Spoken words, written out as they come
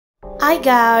Hi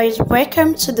guys,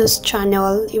 welcome to this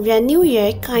channel. If you are new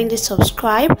here, kindly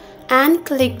subscribe and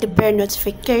click the bell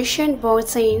notification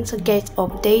button to get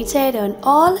updated on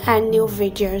all our new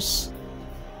videos.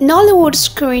 Nollywood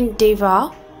screen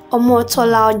diva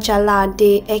Omotola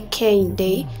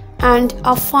Jalade-Ekeinde and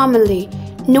her family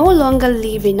no longer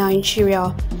live in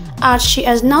Nigeria, as she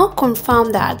has now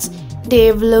confirmed that they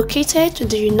have relocated to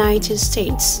the United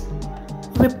States.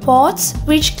 Reports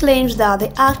which claims that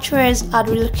the actress had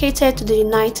relocated to the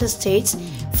United States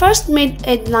first made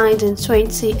headlines in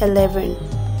 2011.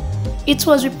 It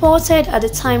was reported at the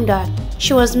time that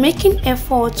she was making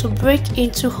effort to break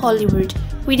into Hollywood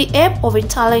with the help of a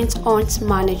talent hunt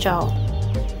manager.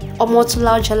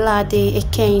 Omotola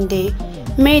Jalade-Ekeinde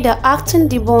made her acting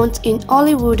debut in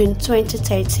Hollywood in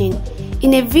 2013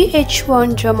 in a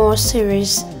VH1 drama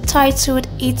series titled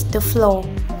Hit the Floor.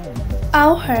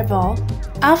 However,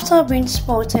 after being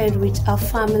spotted with her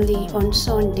family on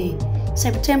Sunday,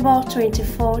 September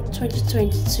 24,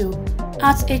 2022,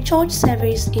 at a church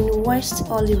service in West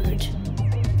Hollywood,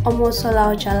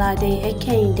 Omotola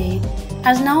Jalade-Ekeinde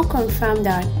has now confirmed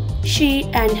that she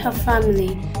and her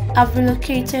family have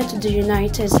relocated to the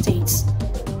United States.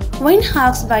 When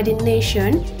asked by The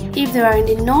Nation if they are in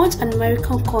the North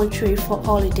American country for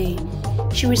holiday,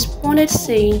 she responded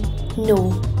saying,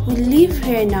 "No, we live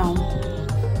here now."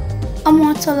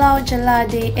 Omotola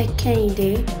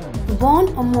Jalade-Ekeinde, born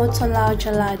Omotola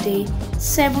Jalade,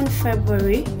 7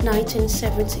 February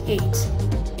 1978,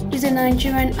 is a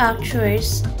Nigerian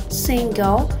actress,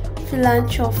 singer,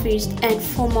 philanthropist, and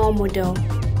former model.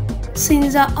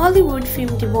 Since her Hollywood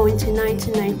film debut in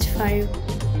 1995,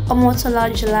 Omotola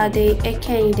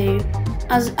Jalade-Ekeinde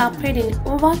has appeared in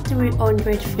over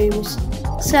 300 films,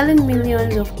 selling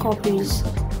millions of copies.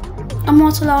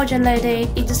 Omotola Jalade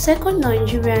is the second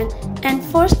Nigerian and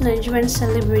first Nigerian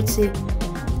celebrity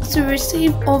to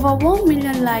receive over 1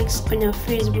 million likes on her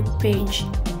Facebook page.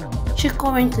 She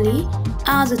currently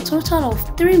has a total of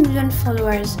 3 million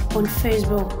followers on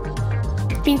Facebook.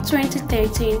 In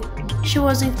 2013, she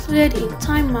was included in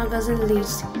Time magazine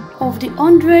list of the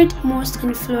 100 most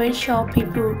influential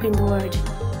people in the world.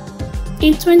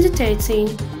 In 2013,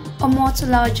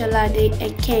 Omotola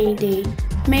Jalade-Ekeinde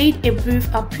made a brief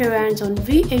appearance on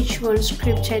VH1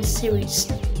 scripted series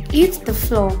Hit the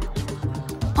Floor.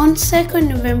 On 2nd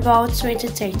November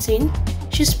 2013,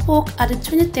 she spoke at the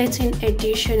 2013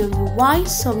 edition of the Y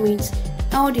Summit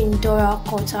held in Doha,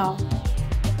 Qatar.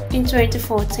 In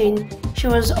 2014, she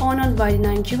was honored by the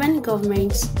Nigerian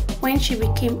government when she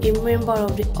became a member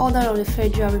of the Order of the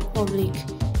Federal Republic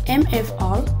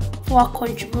 (MFR) for her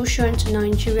contribution to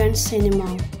Nigerian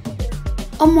cinema.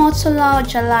 Omotola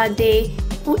Jalade,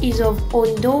 who is of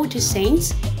Ondo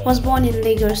descent, was born in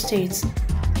Lagos State.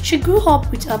 She grew up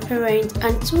with her parents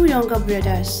and 2 younger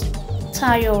brothers,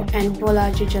 Tayo and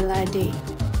Bolaji Jalade.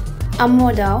 Her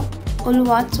mother,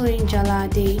 Oluwatoyin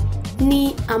Jalade,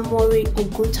 ní Amori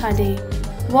Oguntade,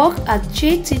 worked at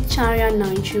JT Charian,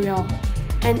 Nigeria,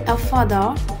 and her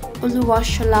father,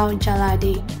 Oluwashola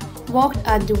Jalade, worked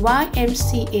at the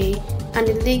YMCA and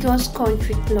the Lagos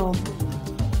Country Club.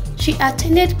 She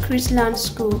attended Chrisland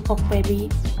School, Okpebi,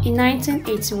 in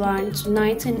 1981 to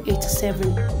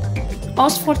 1987,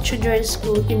 Oxford Children's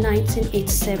School in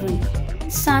 1987,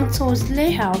 Santos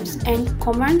Layout and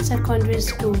Command Secondary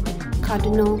School,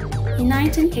 Kaduna, in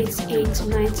 1988 to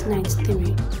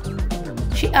 1993.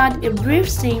 She had a brief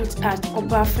stint at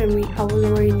Obafemi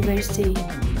Awolowo University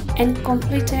and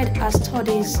completed her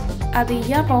studies at the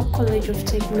Yaba College of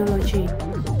Technology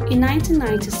in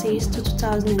 1996 to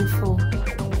 2004,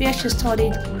 where she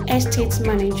studied estate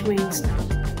management.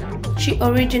 She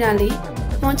originally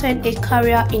wanted a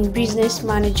career in business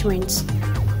management.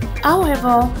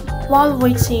 However, while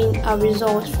waiting her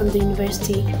results from the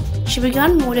university, she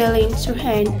began modeling to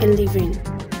earn a living.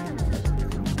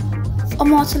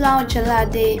 Omotola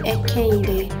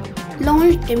Jalade-Ekeinde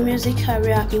launched a music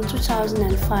career in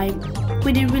 2005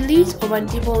 with the release of her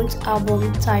debut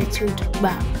album titled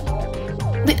Ba.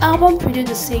 The album produced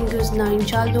the singles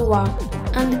Naija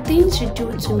and The Things You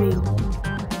Do to Me.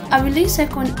 Her released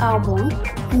second album,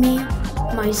 Me,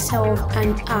 Myself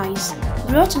and Eyes,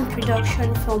 brought in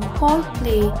production from Paul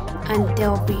Play and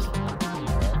Delby.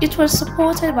 It was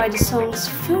supported by the songs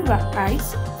Feel Right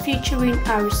featuring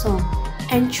Harrison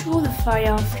and Through the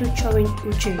Fire featuring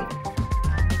Uche.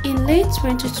 In late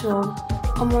 2012,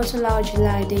 Omotola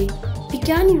Jalade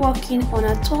began working on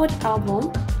her third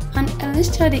album and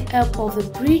enlisted the help of the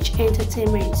Bridge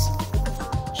Entertainment.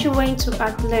 She went to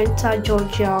Atlanta,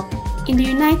 Georgia, in the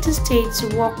United States to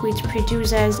work with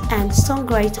producers and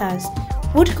songwriters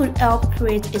who could help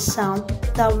create a sound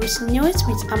that resonates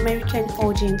with American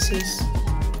audiences.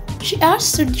 She had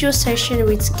studio sessions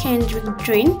with Kendrick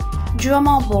Dre,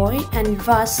 Drummer Boy, and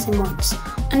Vas Simmons,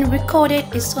 and recorded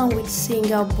a song with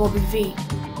singer Bobby V.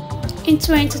 In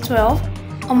 2012,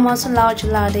 Omotola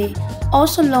Jalade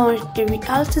also launched a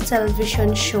reality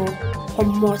television show,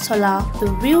 Omotola The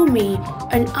Real Me,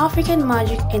 on African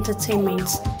Magic Entertainment,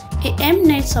 a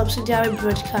Mnet subsidiary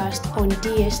broadcast on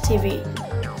DSTV.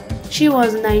 She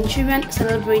was a Nigerian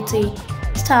celebrity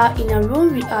star in her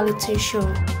own reality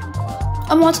show.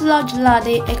 Omotola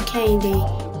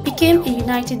Jalade-Ekeinde became a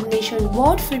United Nations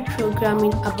World Food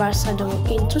Programming Ambassador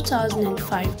in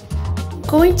 2005,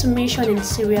 going to missions in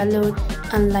Sierra Leone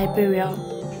and Liberia.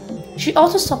 She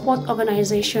also supports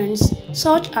organizations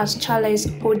such as Charles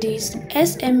Odis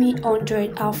SME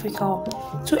 100 Africa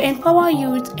to empower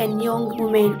youth and young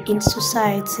women in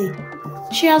society.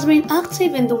 She has been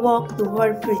active in the Walk the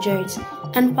World project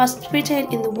and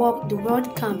participated in the Walk the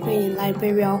World campaign in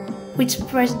Liberia with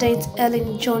President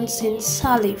Ellen Johnson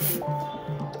Sirleaf.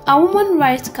 Her women's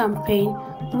rights campaign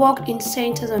worked in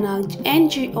centers on an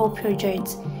NGO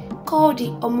project called the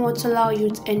Omotola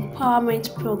Youth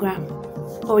Empowerment Program,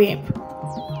 OYEP.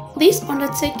 This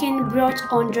undertaking brought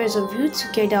hundreds of youth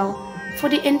together for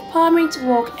the empowerment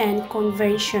work and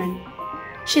convention.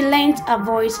 She lent her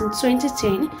voice in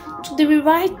 2010 to the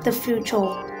Rewrite the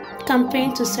Future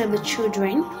campaign to save the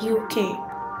children, UK.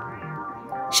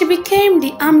 She became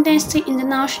the Amnesty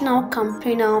International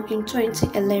campaigner in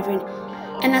 2011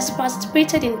 and has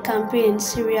participated in campaigns in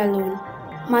Sierra Leone,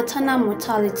 maternal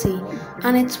mortality,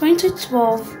 and a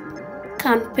 2012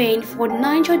 campaign for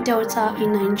Niger Delta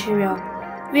in Nigeria,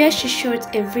 where she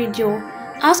shot a video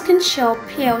asking Shell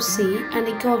plc and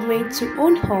the government to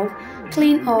own up,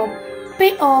 clean up,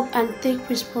 pay up and take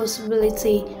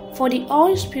responsibility for the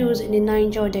oil spills in the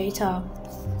Niger Delta.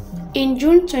 In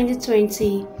June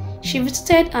 2020, she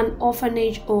visited an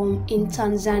orphanage home in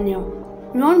Tanzania,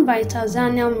 run by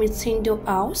Tanzania Mitindo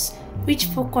House, which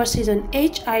focuses on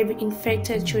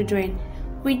HIV-infected children,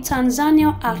 with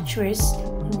Tanzania actress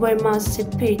Wema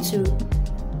Sepetu.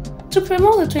 To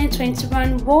promote the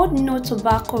 2021 World No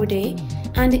Tobacco Day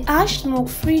and the Ash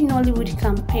Smoke-Free Nollywood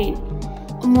campaign,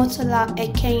 Omotola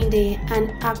Jalade-Ekeinde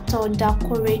and actor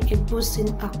Dakore Ebusin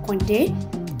Akonde,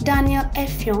 Daniel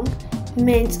Effiong,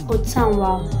 Ment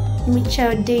Otanwa,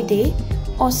 Michel Dede,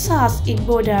 Osas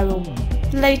Igbodaro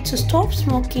pledged to stop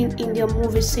smoking in their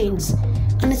movie scenes,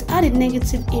 and it's had a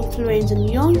negative influence on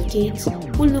young kids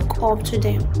who look up to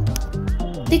them.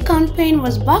 The campaign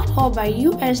was backed up by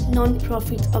US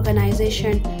non-profit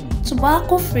organization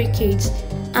Tobacco Free Kids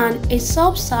and a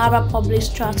sub-Sahara public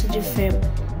strategy firm,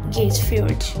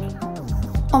 Gatefield.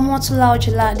 Omotola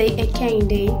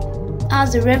Jalade-Ekeinde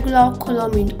has a regular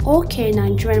column in OK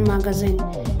Nigerian magazine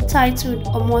titled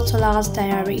Omotola's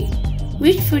Diary,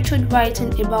 which featured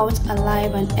writing about her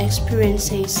life and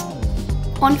experiences.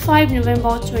 On 5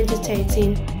 November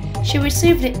 2013, she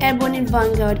received the Ebony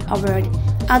Vanguard Award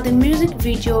at the Music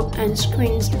Video and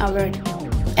Screens Award,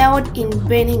 held in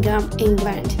Birmingham,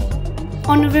 England.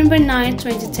 On November 9,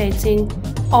 2013,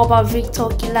 Oba Victor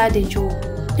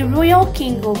Kiladejo, the Royal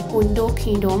King of Ondo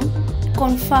Kingdom,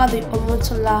 conferred the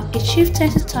Omotola a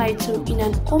chieftaincy title in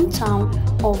an hometown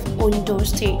of Ondo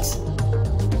State.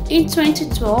 In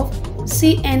 2012,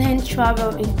 CNN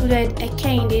Travel included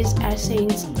Ekeinde's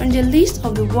accents on the list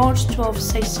of the world's 12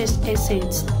 sexiest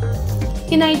accents.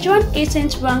 The Nigerian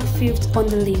accent ranked 5th on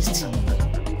the list.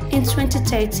 In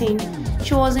 2013,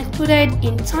 she was included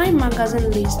in Time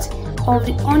magazine list of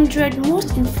the 100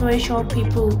 most influential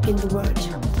people in the world.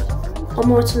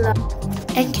 Omotola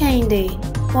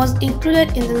Jalade-Ekeinde was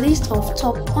included in the list of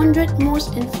top 100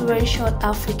 most influential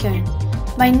African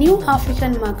by New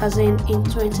African magazine in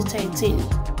 2013.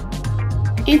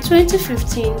 In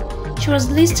 2015, she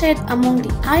was listed among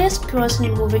the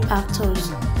highest-grossing movie actors.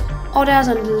 Others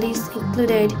on the list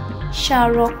included Shah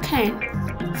Rukh Khan,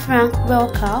 Frank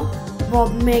Welker,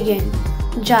 Bob Megan,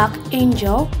 Jack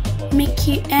Angel,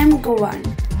 Mickey M. Gowan,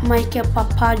 Michael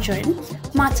Papajohn,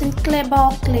 Martin Kleber,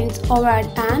 Clint Howard,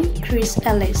 and Chris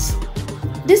Ellis.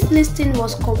 This listing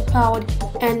was compiled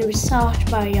and researched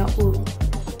by Yahoo.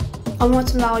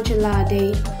 Omotola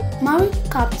Jalade married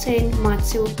Captain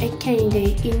Matthew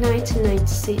Ekeinde in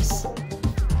 1996.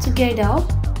 Together,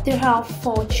 they have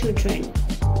 4 children,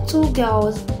 2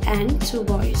 girls and 2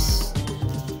 boys.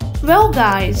 Well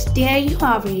guys, there you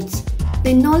have it.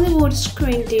 The Nollywood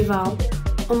screen diva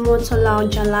Omotola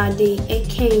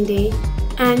Jalade-Ekeinde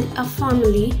and her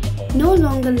family no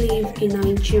longer live in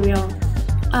Nigeria,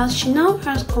 as she now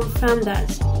has confirmed that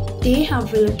they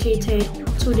have relocated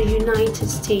to the United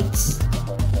States.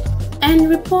 And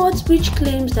reports which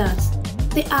claims that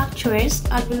the actress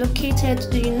had relocated to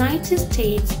the United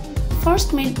States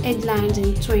first made headlines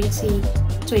in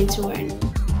 2021.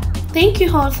 Thank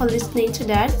you all for listening to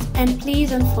that, and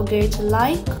please don't forget to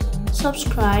like,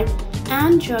 subscribe,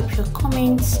 and drop your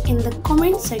comments in the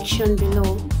comment section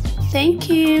below. Thank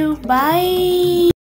you. Bye.